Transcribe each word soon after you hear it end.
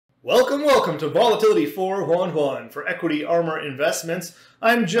Welcome to Volatility 411 for Equity Armor Investments.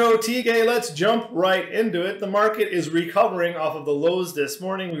 I'm Joe Tigay. Let's jump right into it. The market is recovering off of the lows this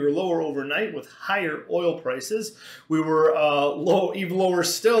morning. We were lower overnight with higher oil prices. We were even lower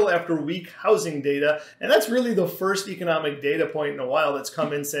still after weak housing data. And that's really the first economic data point in a while that's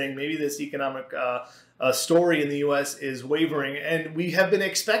come in saying maybe this economic story in the U.S. is wavering, and we have been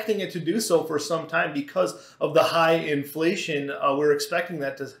expecting it to do so for some time because of the high inflation. We're expecting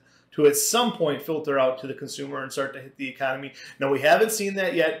that to at some point filter out to the consumer and start to hit the economy. Now, we haven't seen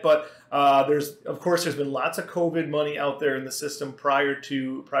that yet, but there's been lots of COVID money out there in the system prior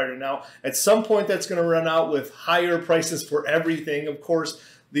to now. At some point, that's going to run out with higher prices for everything. Of course,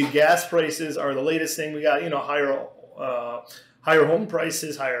 the gas prices are the latest thing. We got higher home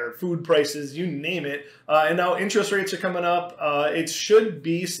prices, higher food prices, you name it. And now interest rates are coming up. It should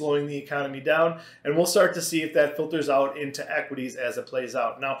be slowing the economy down, and we'll start to see if that filters out into equities as it plays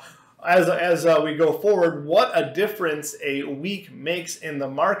out. Now, as we go forward, what a difference a week makes in the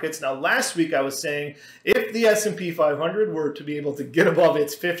markets. Now, last week I was saying if the S&P 500 were to be able to get above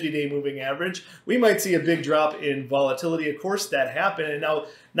its 50-day moving average, we might see a big drop in volatility. Of course, that happened, and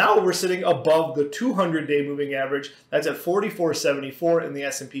now we're sitting above the 200-day moving average. That's at 44.74 in the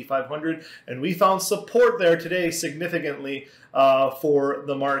S&P 500, and we found support there today significantly for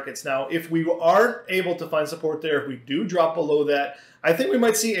the markets. Now, if we aren't able to find support there, if we do drop below that, I think we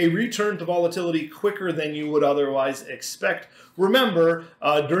might see a return to volatility quicker than you would otherwise expect. Remember,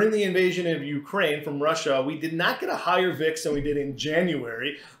 during the invasion of Ukraine from Russia, we did not get a higher VIX than we did in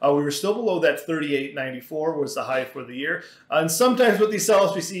January. We were still below that 38.94 was the high for the year. And sometimes with these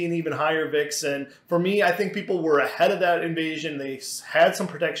sell-offs, we see an even higher VIX. And for me, I think people were ahead of that invasion. They had some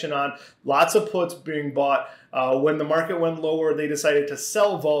protection on, lots of puts being bought. When the market went lower, they decided to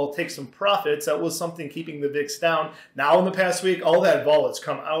sell vol, take some profits. That was something keeping the VIX down. Now, in the past week, all that vol has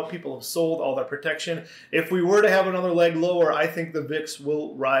come out. People have sold all their protection. If we were to have another leg lower, I think the VIX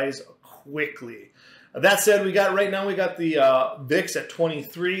will rise quickly. That said, right now we got the VIX at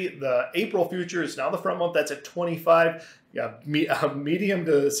 23. The April future is now the front month. That's at 25. Yeah, a medium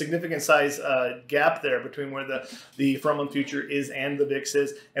to significant size gap there between where the front month future is and the VIX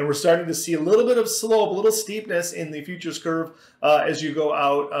is. And we're starting to see a little bit of slope, a little steepness in the futures curve as you go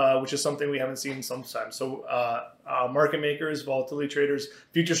out, which is something we haven't seen in some time. So market makers, volatility traders,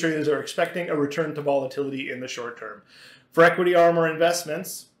 futures traders are expecting a return to volatility in the short term. For Equity Armor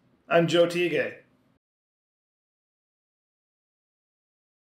Investments, I'm Joe Tigay.